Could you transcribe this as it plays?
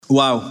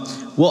Wow,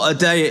 what a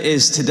day it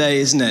is today,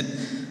 isn't it?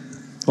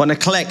 What an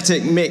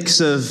eclectic mix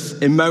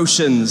of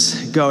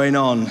emotions going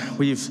on.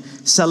 We've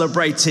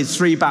celebrated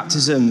 3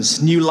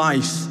 baptisms, new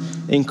life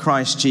in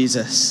Christ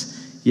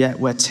Jesus, yet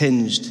we're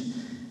tinged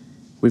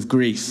with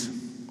grief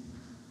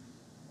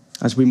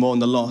as we mourn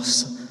the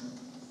loss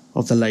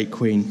of the late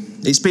Queen.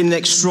 It's been an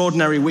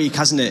extraordinary week,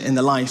 hasn't it, in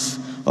the life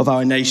of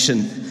our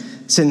nation.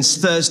 Since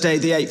Thursday,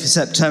 the 8th of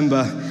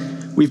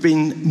September, we've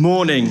been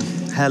mourning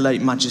Her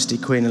late Majesty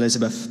Queen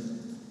Elizabeth.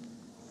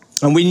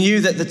 And we knew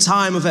that the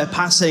time of her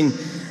passing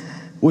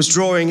was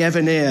drawing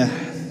ever near,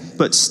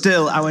 but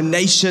still our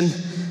nation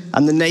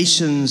and the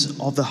nations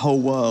of the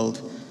whole world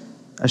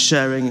are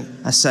sharing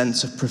a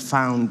sense of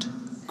profound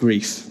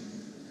grief.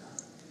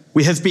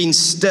 We have been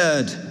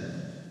stirred,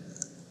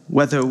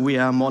 whether we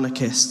are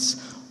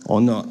monarchists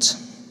or not.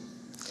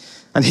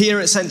 And here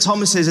at St.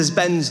 Thomas's, as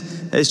Ben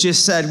has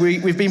just said,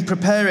 we've been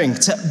preparing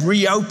to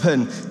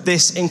reopen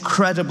this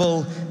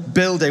incredible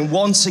building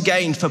once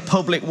again for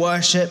public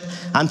worship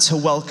and to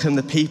welcome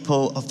the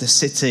people of the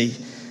city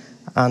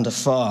and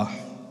afar.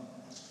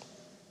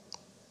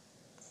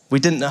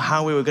 We didn't know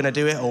how we were going to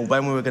do it or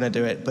when we were going to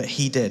do it, but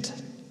he did.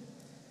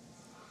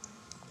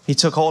 He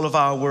took all of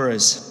our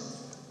worries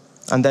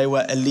and they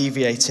were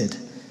alleviated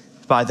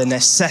by the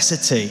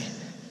necessity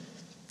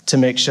to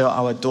make sure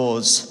our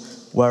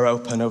doors were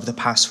open over the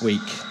past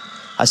week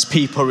as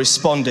people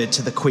responded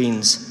to the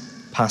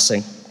Queen's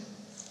passing.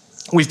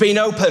 We've been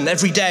open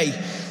every day.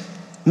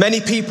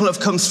 Many people have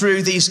come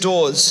through these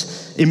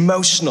doors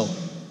emotional.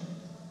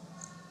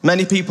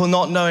 Many people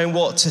not knowing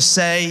what to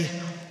say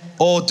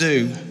or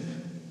do,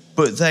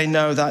 but they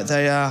know that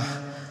they are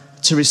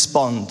to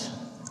respond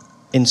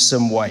in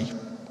some way.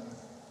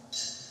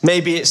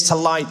 Maybe it's to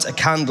light a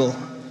candle,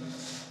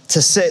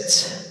 to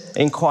sit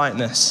in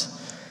quietness,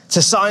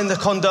 to sign the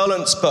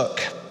condolence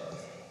book,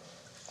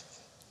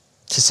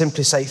 to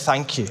simply say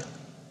thank you,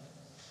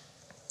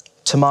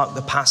 to mark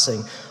the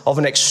passing of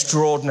an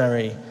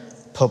extraordinary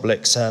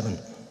public servant.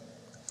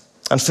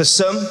 And for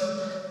some,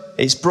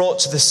 it's brought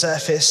to the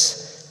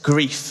surface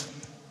grief,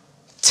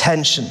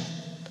 tension,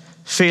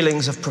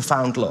 feelings of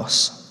profound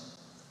loss.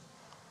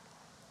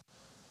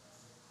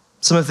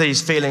 Some of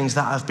these feelings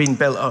that have been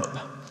built up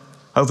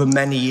over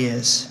many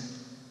years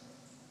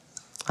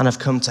and have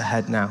come to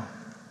head now.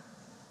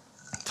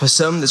 For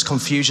some, there's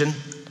confusion.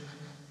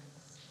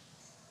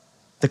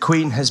 The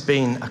Queen has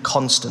been a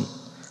constant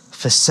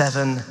for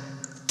 7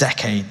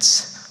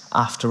 decades,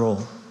 after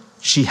all.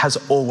 She has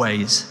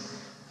always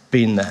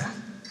been there.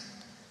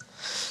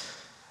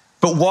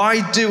 But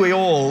why do we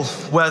all,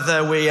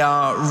 whether we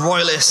are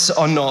royalists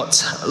or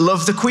not,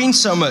 love the Queen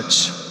so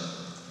much?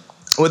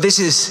 Well, this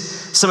is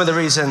some of the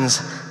reasons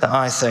that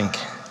I think.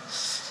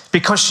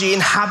 Because she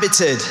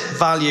inhabited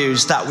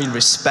values that we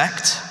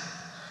respect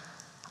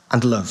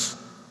and love.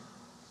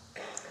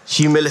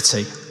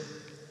 Humility,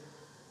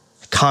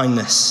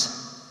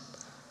 kindness,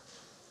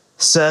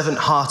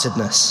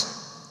 servant-heartedness,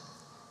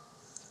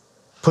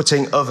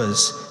 putting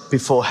others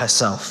before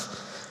herself,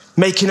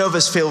 making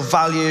others feel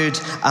valued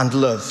and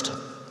loved.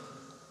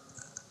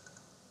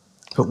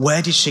 But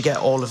where did she get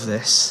all of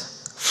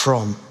this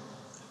from?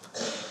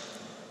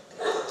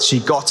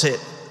 She got it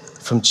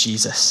from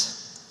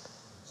Jesus.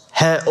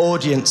 Her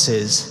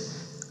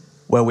audiences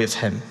were with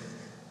him.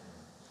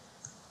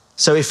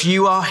 So if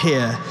you are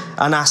here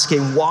and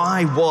asking,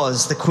 why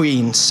was the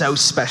Queen so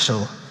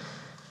special?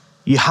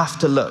 You have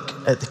to look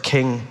at the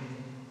king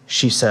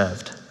she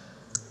served,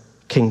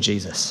 King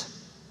Jesus.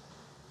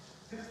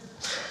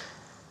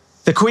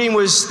 The Queen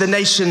was the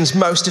nation's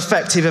most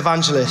effective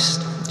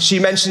evangelist. She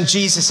mentioned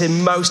Jesus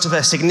in most of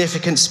her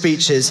significant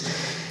speeches.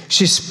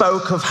 She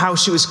spoke of how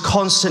she was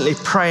constantly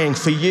praying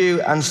for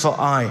you and for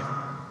I.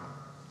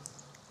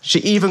 She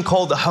even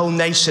called the whole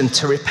nation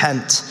to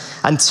repent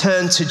and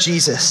turn to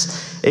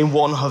Jesus in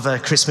one of her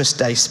Christmas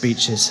Day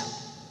speeches.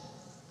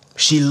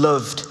 She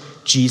loved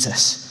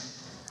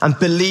Jesus and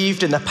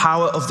believed in the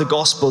power of the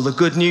gospel, the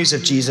good news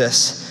of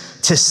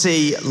Jesus, to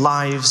see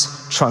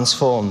lives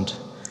transformed.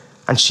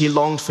 And she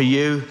longed for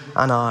you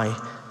and I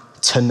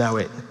to know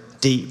it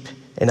deep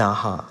in our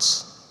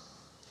hearts.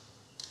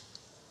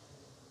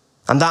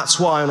 And that's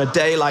why on a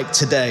day like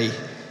today,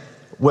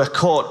 we're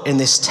caught in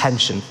this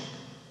tension.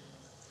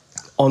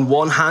 On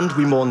one hand,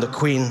 we mourn the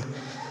Queen,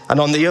 and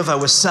on the other,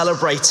 we're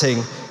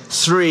celebrating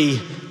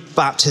 3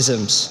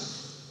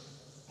 baptisms.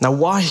 Now,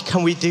 why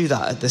can we do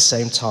that at the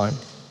same time?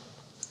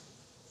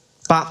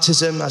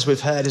 Baptism, as we've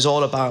heard, is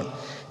all about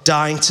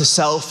dying to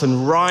self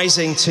and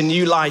rising to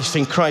new life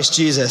in Christ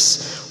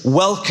Jesus,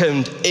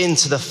 welcomed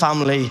into the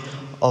family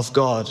of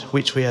God,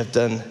 which we have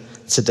done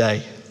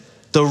today.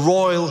 The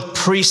royal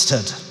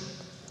priesthood.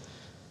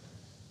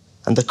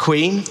 And the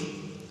Queen,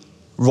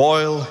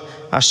 royal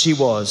as she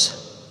was,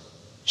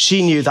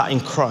 she knew that in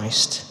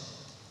Christ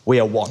we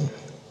are one.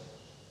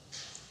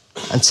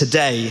 And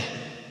today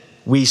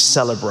we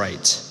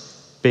celebrate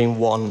being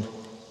one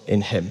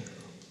in him.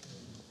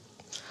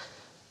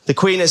 The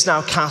Queen has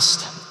now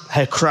cast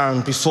her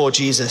crown before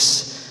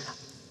Jesus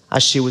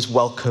as she was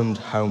welcomed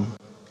home.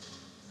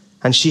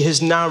 And she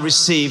has now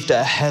received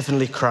a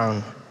heavenly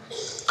crown,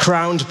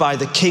 crowned by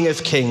the King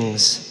of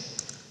Kings,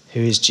 who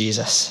is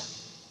Jesus.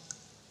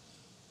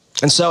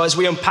 And so as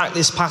we unpack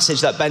this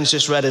passage that Ben's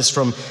just read us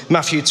from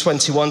Matthew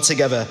 21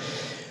 together,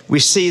 we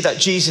see that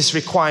Jesus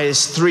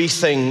requires three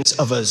things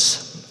of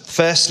us.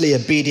 Firstly,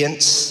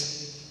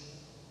 obedience.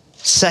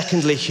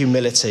 Secondly,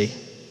 humility.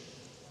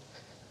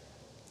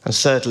 And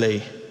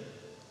thirdly,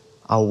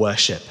 our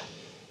worship.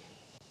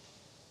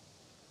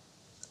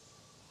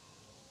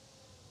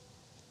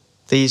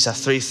 These are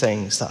three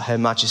things that Her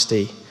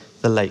Majesty,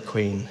 the late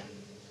Queen,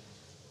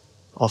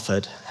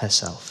 offered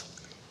herself.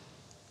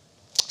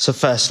 So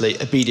firstly,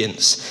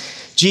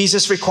 obedience.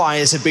 Jesus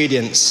requires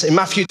obedience. In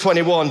Matthew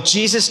 21,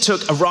 Jesus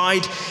took a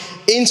ride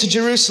into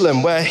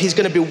Jerusalem where he's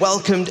going to be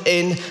welcomed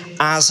in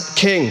as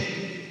king.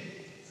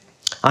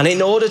 And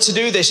in order to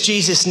do this,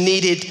 Jesus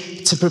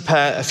needed to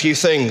prepare a few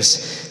things.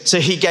 So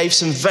he gave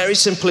some very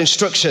simple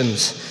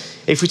instructions.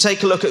 If we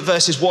take a look at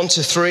verses 1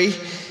 to 3,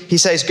 he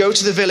says, "Go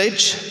to the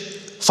village,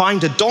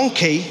 find a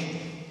donkey,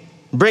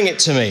 bring it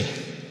to me."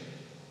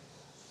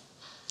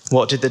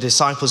 What did the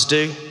disciples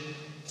do?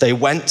 They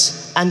went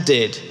and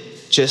did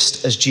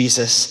just as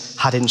Jesus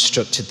had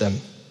instructed them.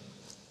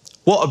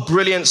 What a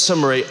brilliant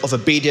summary of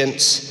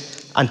obedience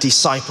and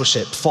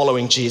discipleship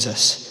following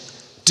Jesus.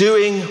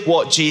 Doing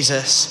what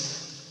Jesus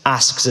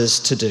asks us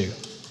to do.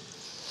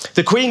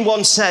 The Queen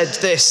once said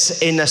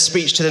this in a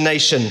speech to the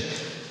nation: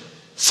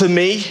 "For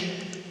me,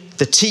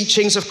 the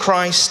teachings of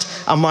Christ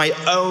and my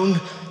own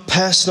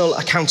personal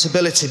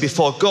accountability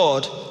before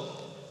God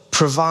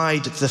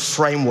provide the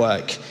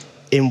framework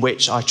in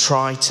which I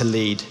try to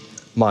lead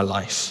my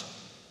life."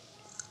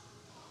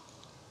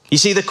 You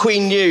see, the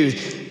Queen knew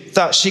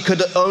that she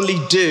could only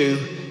do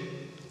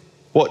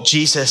what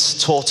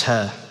Jesus taught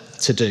her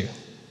to do.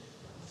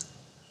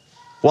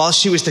 While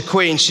she was the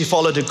Queen, she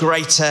followed a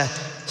greater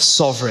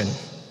sovereign,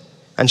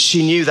 and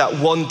she knew that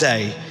one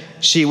day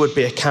she would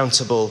be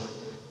accountable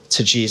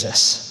to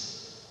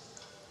Jesus.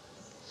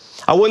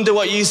 I wonder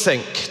what you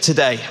think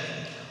today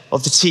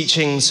of the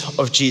teachings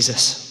of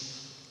Jesus.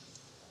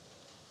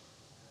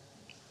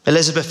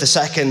 Elizabeth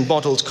II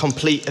modeled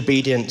complete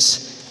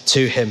obedience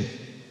to him.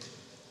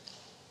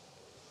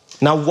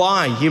 Now,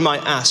 why, you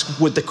might ask,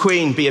 would the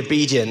Queen be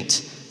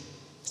obedient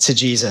to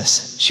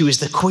Jesus? She was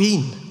the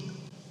Queen.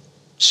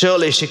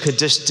 Surely she could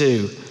just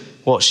do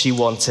what she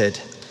wanted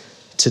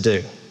to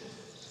do.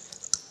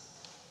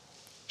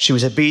 She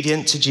was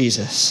obedient to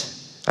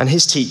Jesus and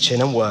his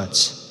teaching and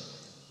words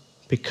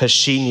because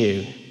she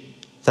knew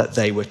that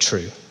they were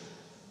true.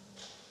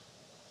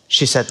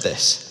 She said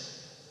this: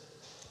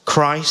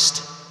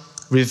 "Christ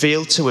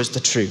revealed to us the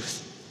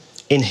truth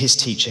in his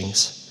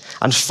teachings.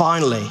 And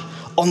finally,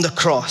 on the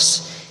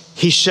cross,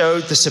 he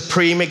showed the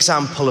supreme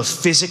example of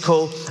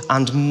physical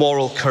and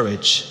moral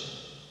courage."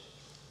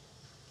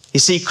 You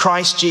see,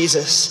 Christ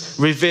Jesus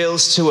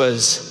reveals to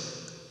us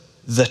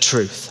the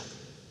truth.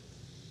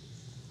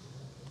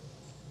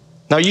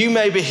 Now, you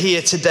may be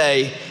here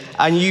today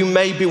and you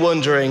may be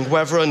wondering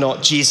whether or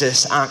not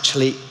Jesus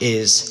actually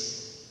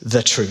is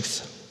the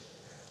truth,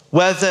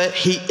 whether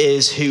he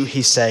is who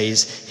he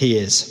says he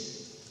is.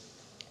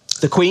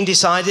 The Queen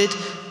decided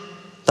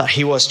that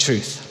he was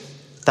truth,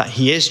 that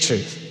he is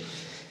truth.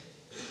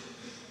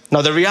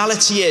 Now, the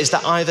reality is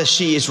that either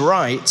she is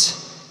right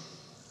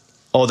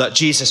or that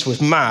Jesus was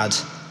mad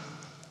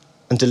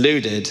and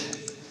deluded,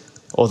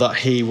 or that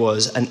he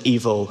was an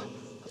evil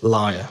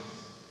liar.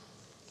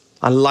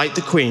 And like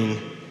the Queen,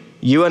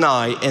 you and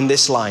I in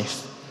this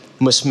life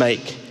must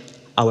make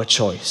our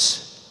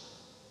choice.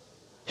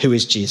 Who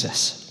is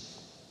Jesus?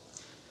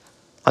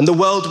 And the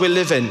world we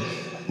live in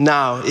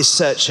now is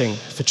searching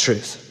for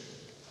truth.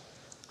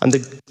 And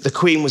the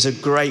Queen was a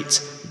great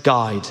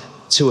guide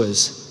to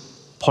us,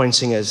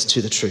 pointing us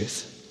to the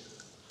truth.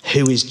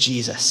 Who is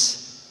Jesus?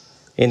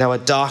 In our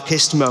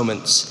darkest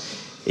moments,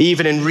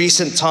 even in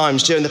recent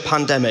times during the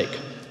pandemic,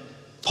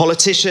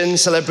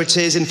 politicians,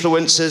 celebrities,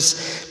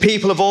 influencers,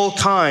 people of all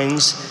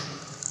kinds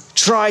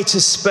tried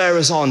to spur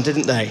us on,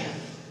 didn't they?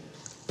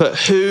 But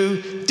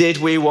who did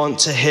we want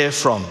to hear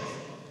from?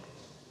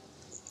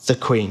 The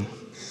Queen.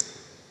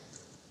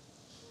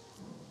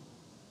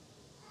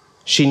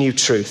 She knew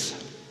truth.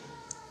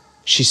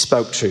 She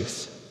spoke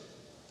truth.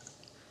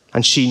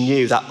 And she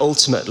knew that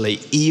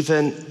ultimately,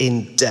 even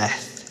in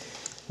death,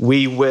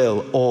 we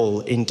will all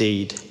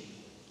indeed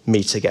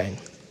meet again.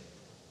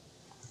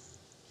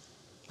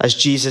 As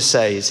Jesus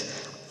says,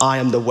 "I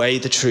am the way,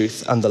 the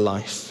truth, and the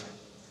life."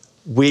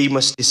 We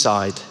must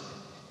decide.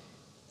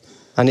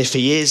 And if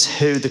he is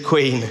who the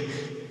Queen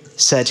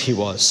said he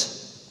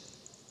was,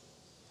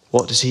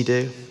 what does he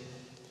do?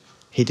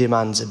 He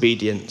demands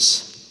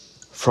obedience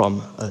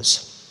from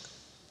us.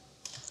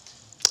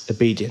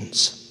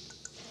 Obedience.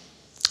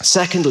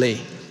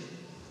 Secondly,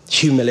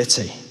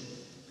 humility.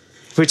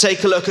 If we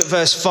take a look at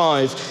verse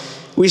 5,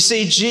 we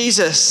see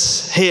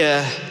Jesus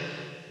here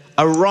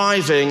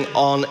arriving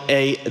on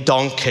a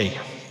donkey.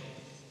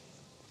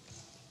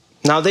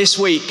 Now this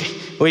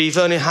week, we've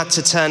only had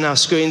to turn our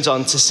screens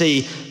on to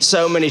see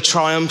so many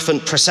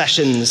triumphant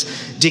processions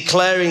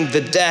declaring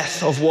the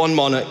death of one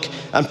monarch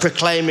and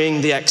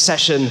proclaiming the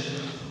accession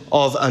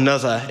of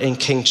another in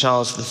King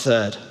Charles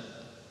III.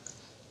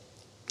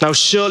 Now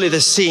surely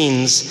the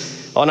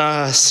scenes on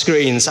our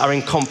screens are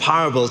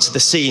incomparable to the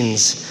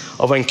scenes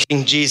of when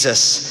King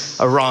Jesus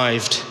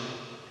arrived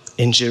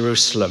in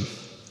Jerusalem.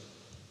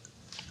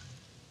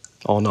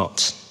 Or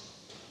not?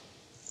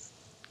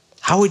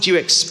 How would you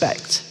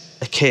expect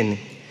a king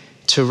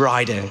to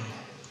ride in?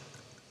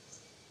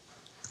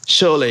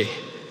 Surely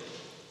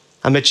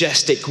a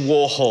majestic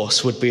war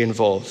horse would be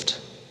involved,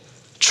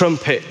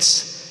 trumpets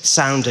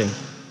sounding,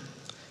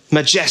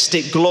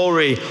 majestic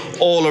glory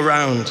all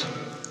around.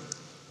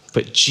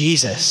 But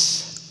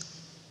Jesus,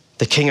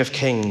 the King of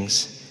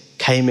Kings,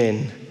 came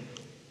in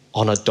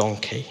on a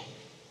donkey.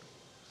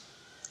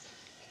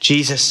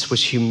 Jesus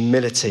was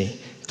humility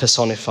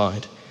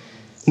personified,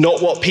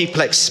 not what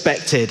people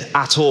expected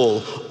at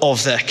all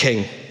of their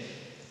king.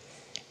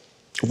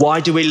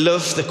 Why do we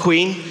love the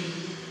Queen?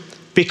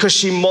 Because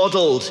she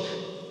modeled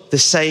the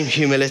same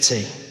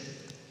humility.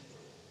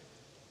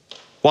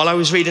 While I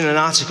was reading an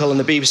article on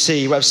the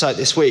BBC website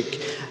this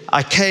week,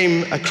 I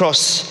came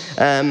across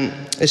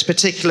this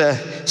particular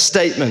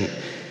statement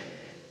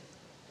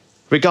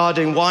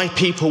regarding why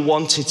people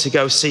wanted to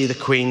go see the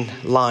Queen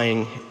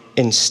lying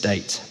in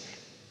state.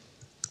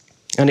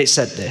 And it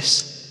said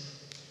this: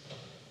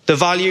 the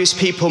values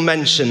people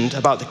mentioned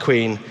about the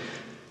Queen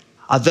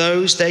are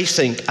those they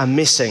think are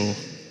missing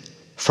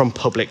from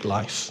public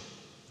life.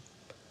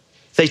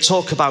 They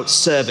talk about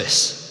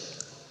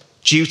service,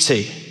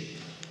 duty,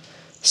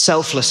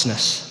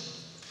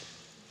 selflessness,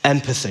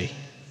 empathy,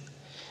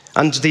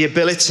 and the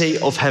ability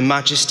of Her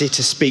Majesty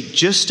to speak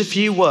just a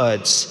few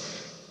words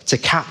to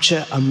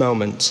capture a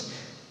moment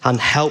and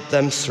help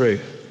them through,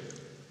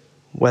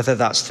 whether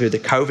that's through the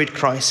COVID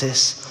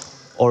crisis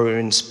or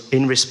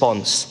in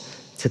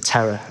response to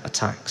terror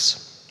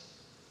attacks.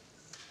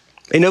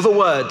 In other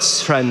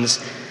words,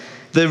 friends,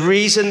 the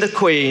reason the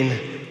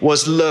Queen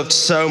was loved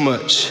so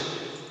much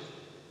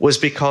was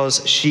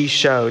because she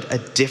showed a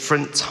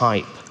different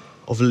type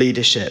of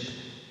leadership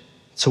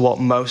to what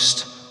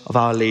most of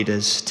our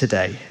leaders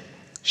today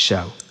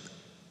show.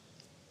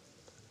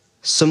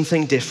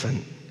 Something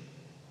different,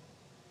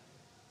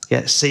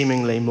 yet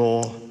seemingly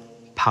more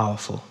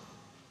powerful.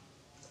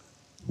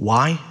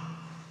 Why?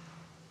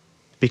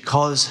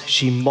 Because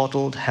she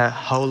modeled her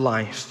whole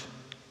life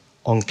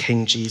on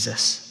King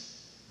Jesus.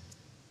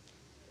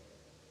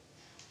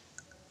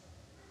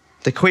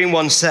 The Queen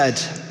once said,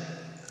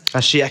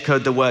 as she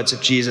echoed the words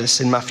of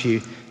Jesus in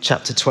Matthew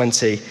chapter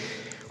 20,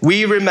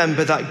 "We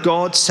remember that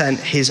God sent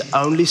his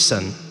only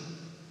Son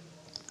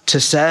to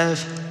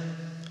serve,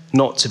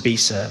 not to be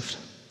served."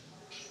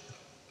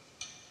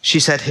 She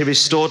said he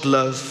restored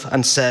love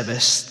and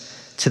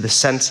service to the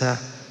center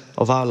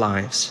of our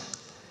lives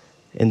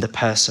in the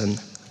person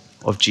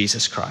of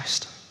Jesus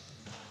Christ.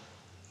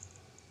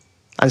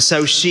 And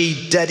so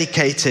she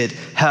dedicated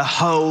her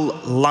whole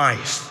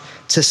life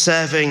to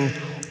serving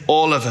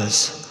all of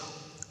us,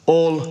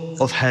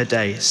 all of her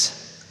days,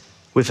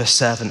 with a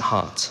servant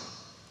heart.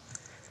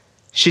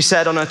 She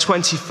said on her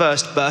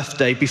 21st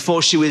birthday,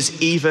 before she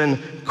was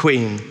even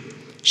queen,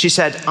 she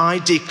said, "I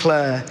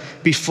declare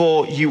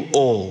before you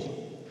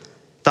all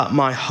that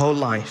my whole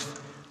life,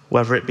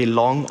 whether it be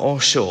long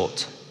or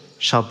short,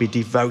 shall be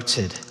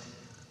devoted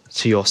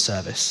to your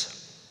service."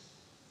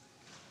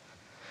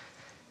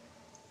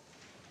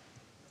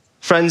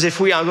 Friends, if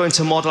we are going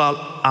to model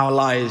our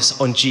lives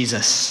on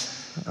Jesus,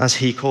 as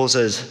he calls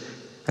us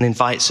and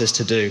invites us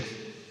to do,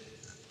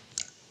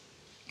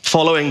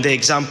 following the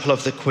example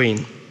of the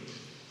Queen,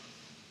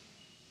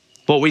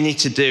 what we need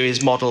to do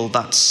is model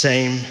that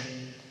same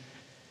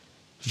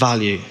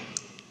value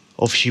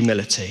of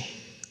humility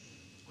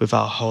with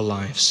our whole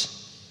lives.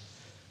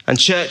 And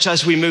church,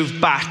 as we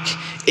move back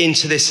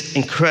into this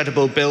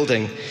incredible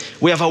building,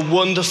 we have a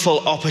wonderful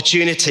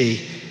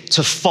opportunity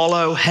to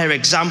follow her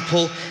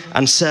example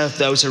and serve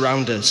those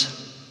around us.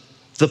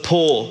 The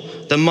poor,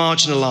 the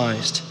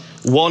marginalized,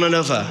 one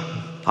another,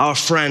 our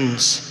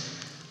friends,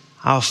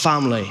 our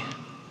family,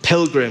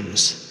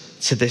 pilgrims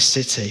to this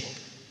city.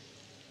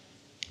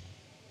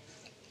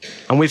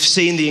 And we've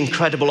seen the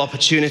incredible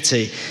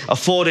opportunity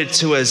afforded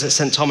to us at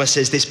St.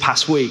 Thomas's this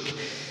past week,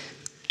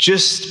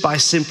 just by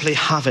simply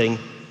having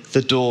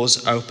the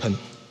doors open.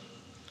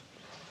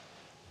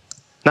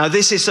 Now,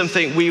 this is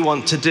something we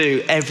want to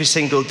do every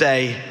single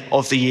day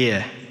of the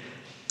year.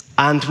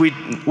 And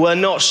we're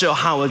not sure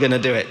how we're going to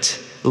do it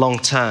long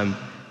term.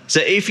 So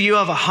if you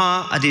have a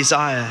heart, a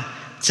desire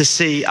to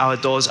see our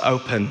doors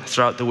open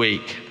throughout the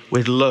week,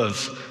 we'd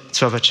love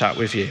to have a chat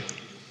with you.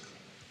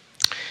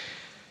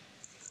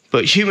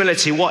 But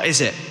humility, what is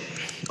it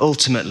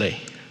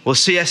ultimately? Well,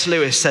 C.S.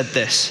 Lewis said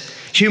this: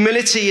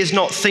 humility is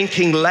not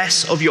thinking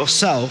less of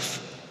yourself,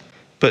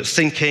 but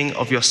thinking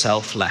of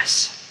yourself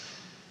less.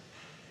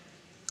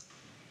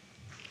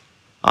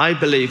 I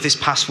believe this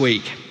past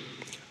week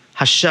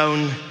has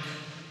shown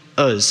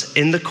us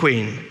in the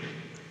Queen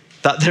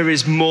that there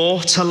is more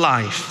to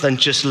life than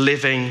just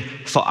living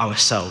for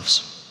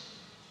ourselves.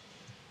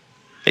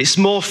 It's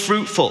more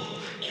fruitful,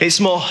 it's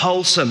more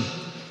wholesome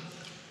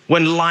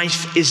when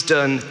life is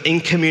done in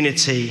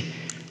community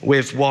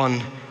with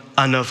one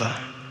another,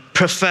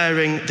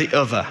 preferring the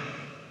other.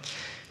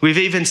 We've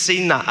even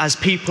seen that as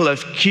people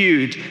have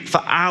queued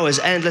for hours,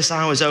 endless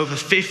hours, over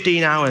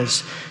 15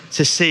 hours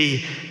to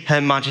see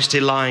Her Majesty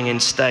lying in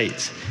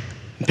state.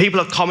 And people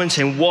are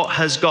commenting, what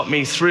has got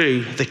me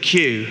through the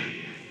queue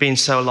being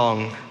so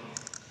long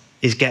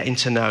is getting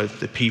to know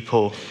the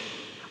people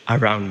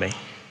around me.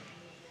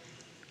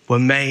 We're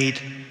made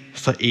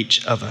for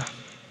each other.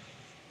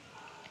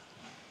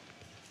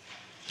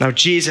 Now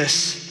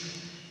Jesus,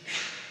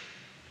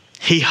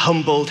 he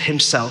humbled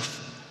himself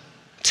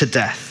to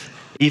death.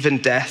 Even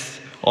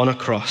death on a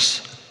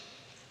cross.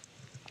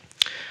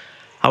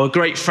 Our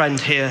great friend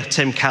here,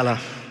 Tim Keller,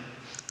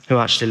 who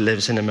actually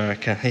lives in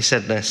America, he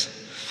said this: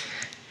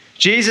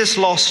 Jesus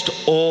lost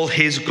all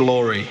his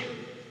glory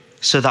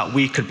so that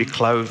we could be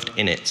clothed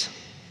in it.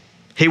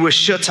 He was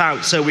shut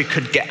out so we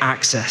could get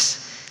access.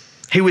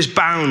 He was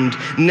bound,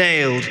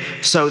 nailed,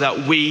 so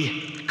that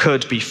we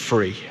could be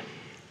free.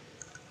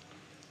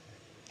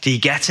 Do you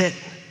get it?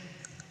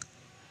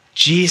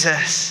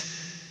 Jesus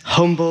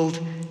humbled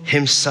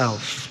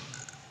himself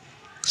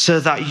so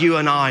that you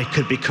and I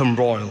could become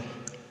royal,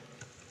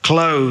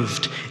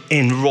 clothed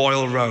in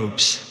royal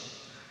robes.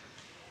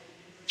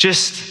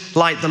 Just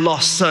like the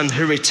lost son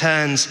who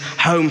returns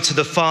home to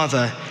the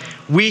Father,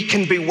 we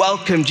can be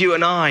welcomed, you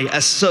and I,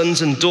 as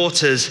sons and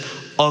daughters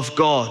of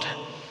God.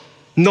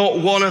 Not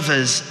one of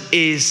us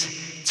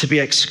is to be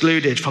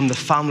excluded from the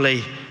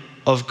family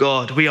of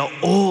God. We are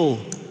all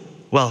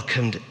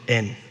welcomed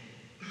in.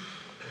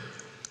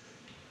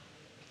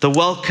 The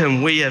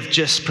welcome we have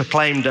just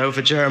proclaimed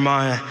over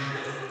Jeremiah,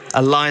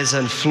 Eliza,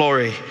 and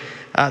Flory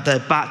at their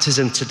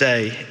baptism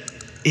today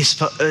is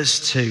for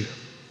us too.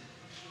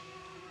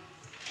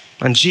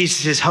 And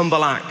Jesus'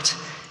 humble act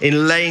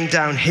in laying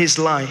down his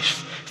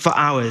life for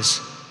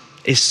ours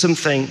is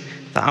something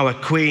that our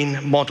Queen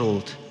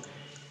modeled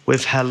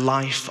with her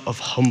life of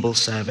humble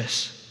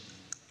service.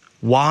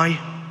 Why?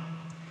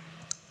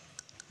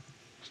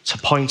 To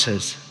point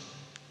us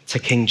to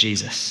King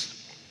Jesus.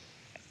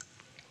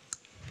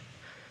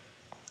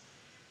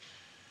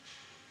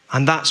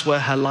 And that's where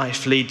her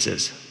life leads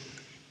us,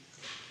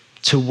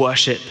 to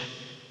worship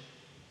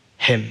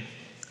him.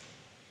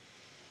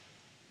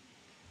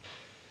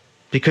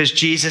 Because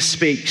Jesus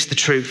speaks the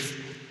truth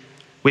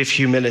with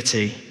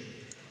humility.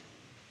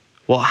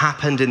 What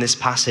happened in this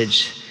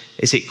passage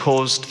is it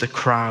caused the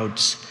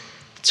crowds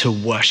to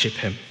worship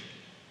him.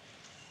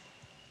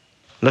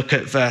 Look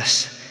at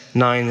verse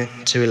 9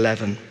 to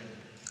 11.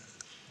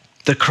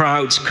 The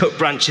crowds cut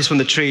branches from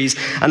the trees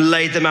and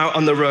laid them out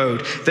on the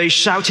road. They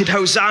shouted,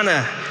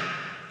 Hosanna!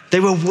 They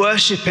were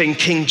worshiping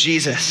King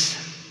Jesus.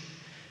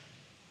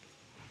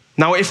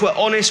 Now, if we're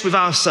honest with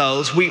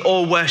ourselves, we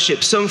all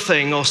worship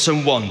something or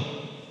someone.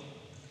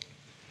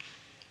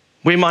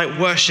 We might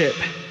worship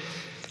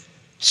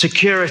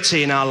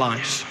security in our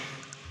life,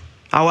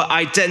 our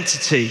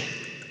identity,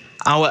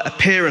 our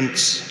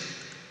appearance,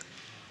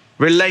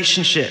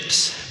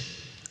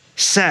 relationships,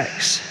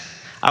 sex,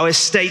 our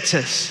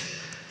status,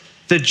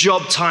 the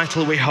job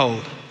title we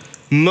hold,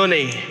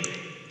 money,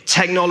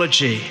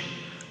 technology,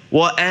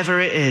 whatever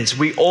it is,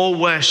 we all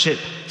worship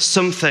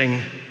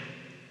something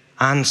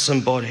and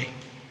somebody.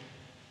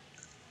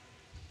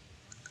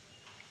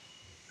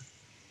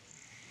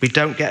 We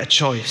don't get a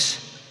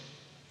choice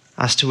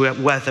as to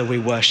whether we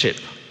worship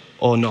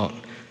or not.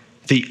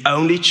 The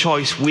only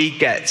choice we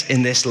get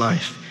in this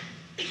life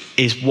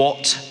is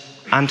what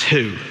and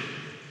who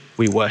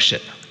we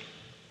worship.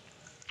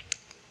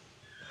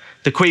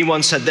 The Queen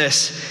once said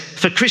this: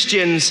 for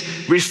Christians,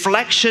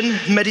 reflection,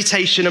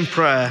 meditation, and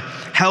prayer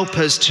help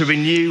us to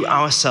renew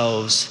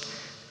ourselves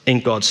in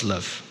God's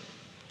love.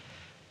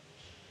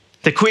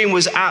 The Queen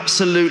was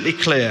absolutely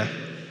clear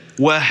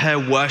where her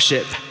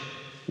worship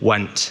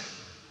went.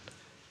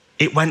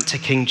 It went to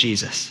King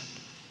Jesus.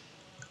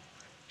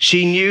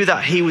 She knew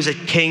that he was a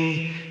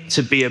king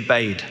to be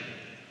obeyed.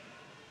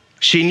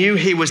 She knew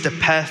he was the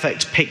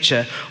perfect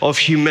picture of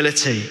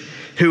humility,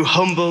 who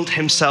humbled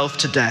himself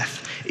to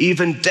death,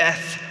 even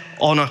death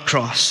on a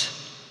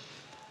cross.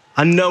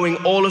 And knowing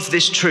all of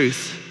this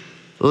truth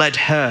led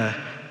her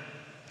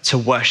to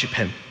worship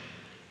him.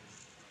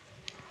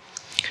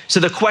 So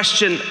the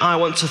question I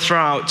want to throw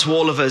out to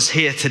all of us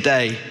here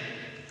today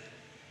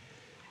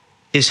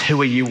is,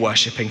 who are you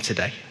worshiping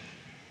today?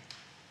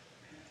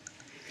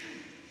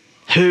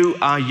 Who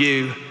are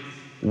you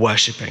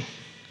worshiping?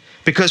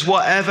 Because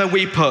whatever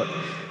we put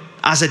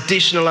as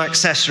additional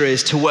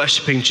accessories to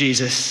worshiping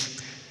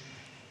Jesus,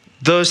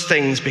 those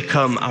things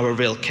become our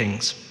real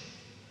kings.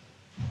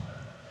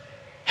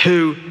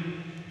 Who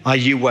are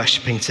you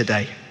worshiping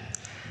today?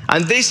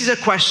 And this is a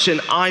question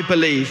I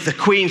believe the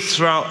Queen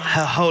throughout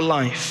her whole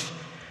life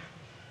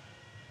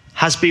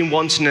has been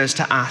wanting us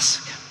to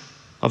ask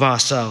of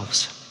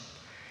ourselves.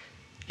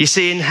 You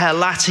see, in her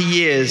latter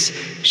years,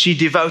 she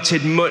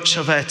devoted much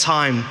of her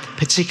time,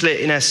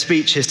 particularly in her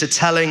speeches, to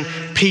telling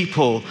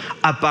people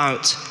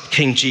about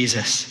King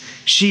Jesus.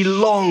 She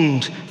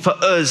longed for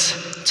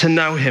us to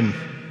know him.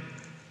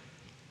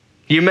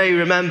 You may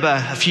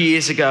remember a few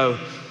years ago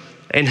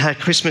in her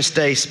Christmas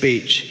Day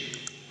speech,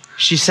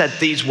 she said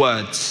these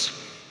words: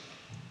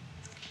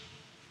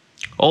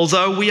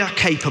 "Although we are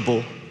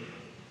capable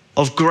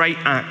of great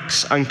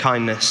acts and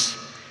kindness,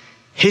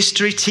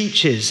 history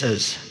teaches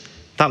us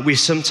that we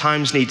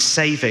sometimes need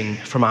saving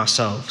from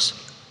ourselves,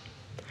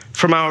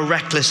 from our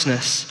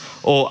recklessness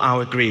or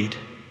our greed.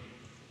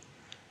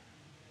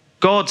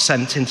 God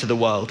sent into the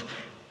world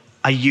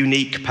a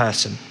unique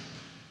person,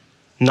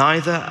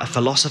 neither a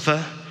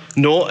philosopher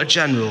nor a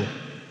general,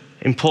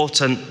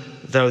 important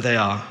though they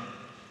are,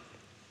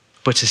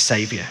 but a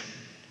savior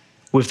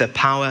with the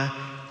power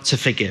to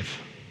forgive.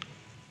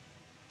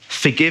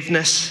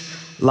 Forgiveness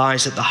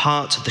lies at the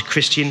heart of the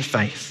Christian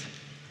faith.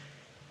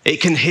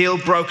 It can heal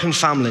broken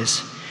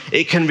families,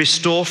 it can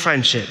restore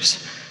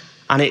friendships,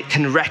 and it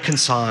can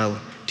reconcile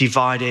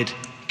divided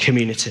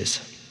communities.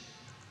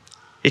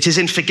 It is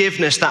in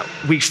forgiveness that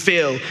we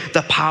feel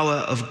the power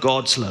of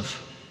God's love."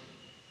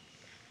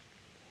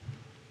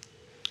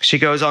 She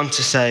goes on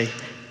to say,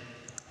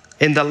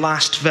 in the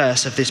last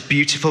verse of this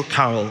beautiful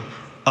carol,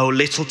 "O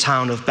Little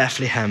Town of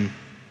Bethlehem,"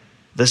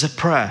 there's a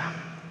prayer.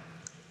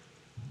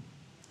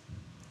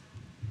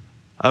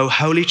 "O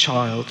Holy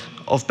Child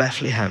of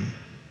Bethlehem,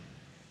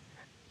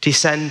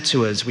 descend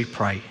to us, we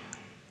pray.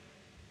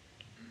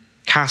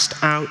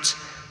 Cast out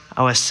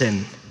our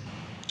sin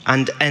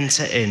and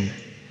enter in.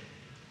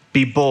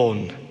 Be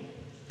born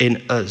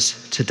in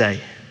us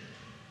today."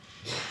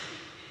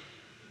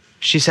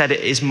 She said,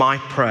 "It is my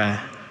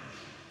prayer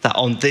that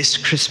on this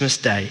Christmas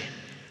day,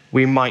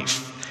 we might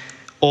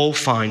all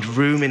find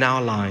room in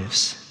our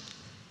lives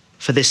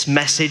for this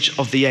message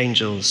of the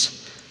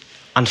angels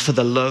and for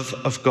the love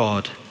of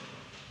God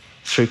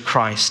through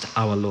Christ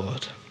our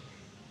Lord."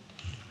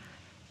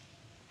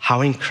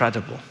 How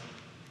incredible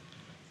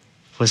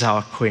was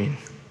our Queen.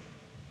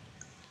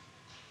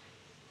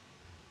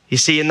 You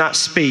see, in that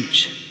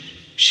speech,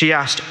 she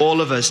asked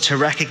all of us to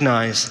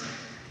recognize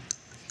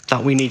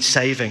that we need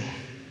saving,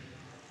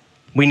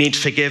 we need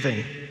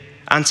forgiving,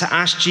 and to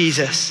ask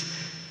Jesus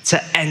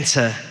to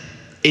enter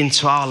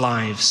into our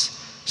lives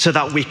so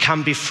that we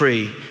can be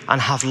free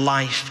and have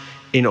life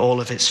in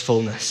all of its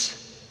fullness.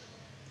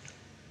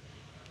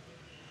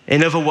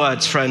 In other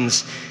words,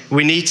 friends,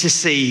 we need to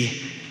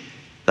see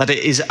that it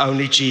is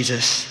only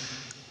Jesus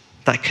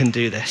that can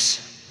do this.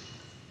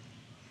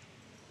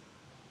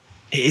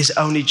 It is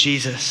only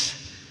Jesus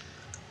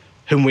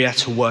whom we are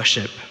to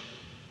worship.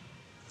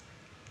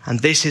 And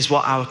this is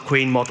what our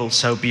Queen modeled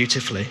so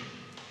beautifully.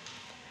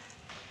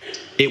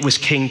 It was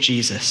King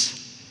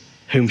Jesus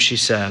whom she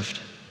served.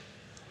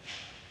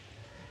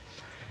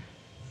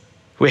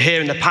 We're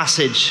here in the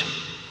passage.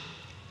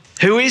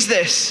 "Who is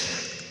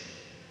this?"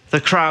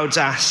 the crowds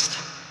asked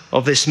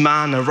of this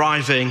man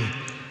arriving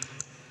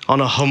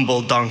on a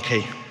humble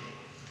donkey.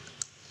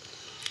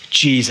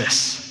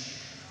 "Jesus,"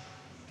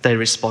 they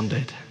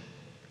responded.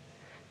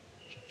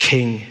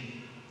 King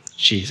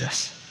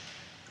Jesus.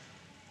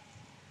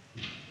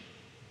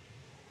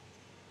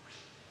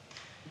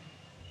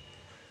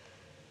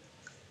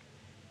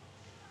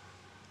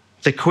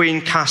 The Queen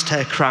cast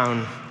her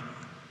crown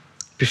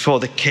before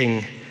the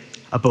King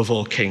above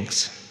all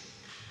kings.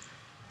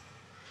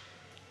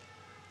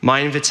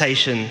 My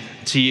invitation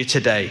to you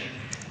today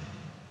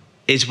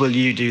is, will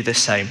you do the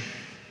same?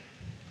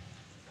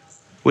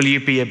 Will you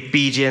be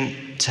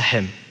obedient to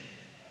him?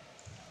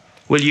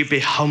 Will you be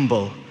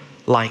humble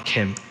like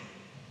him?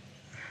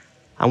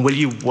 And will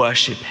you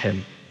worship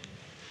him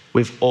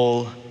with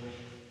all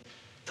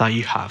that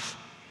you have?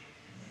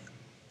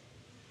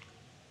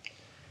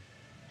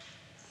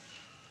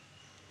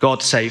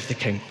 God save the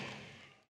King.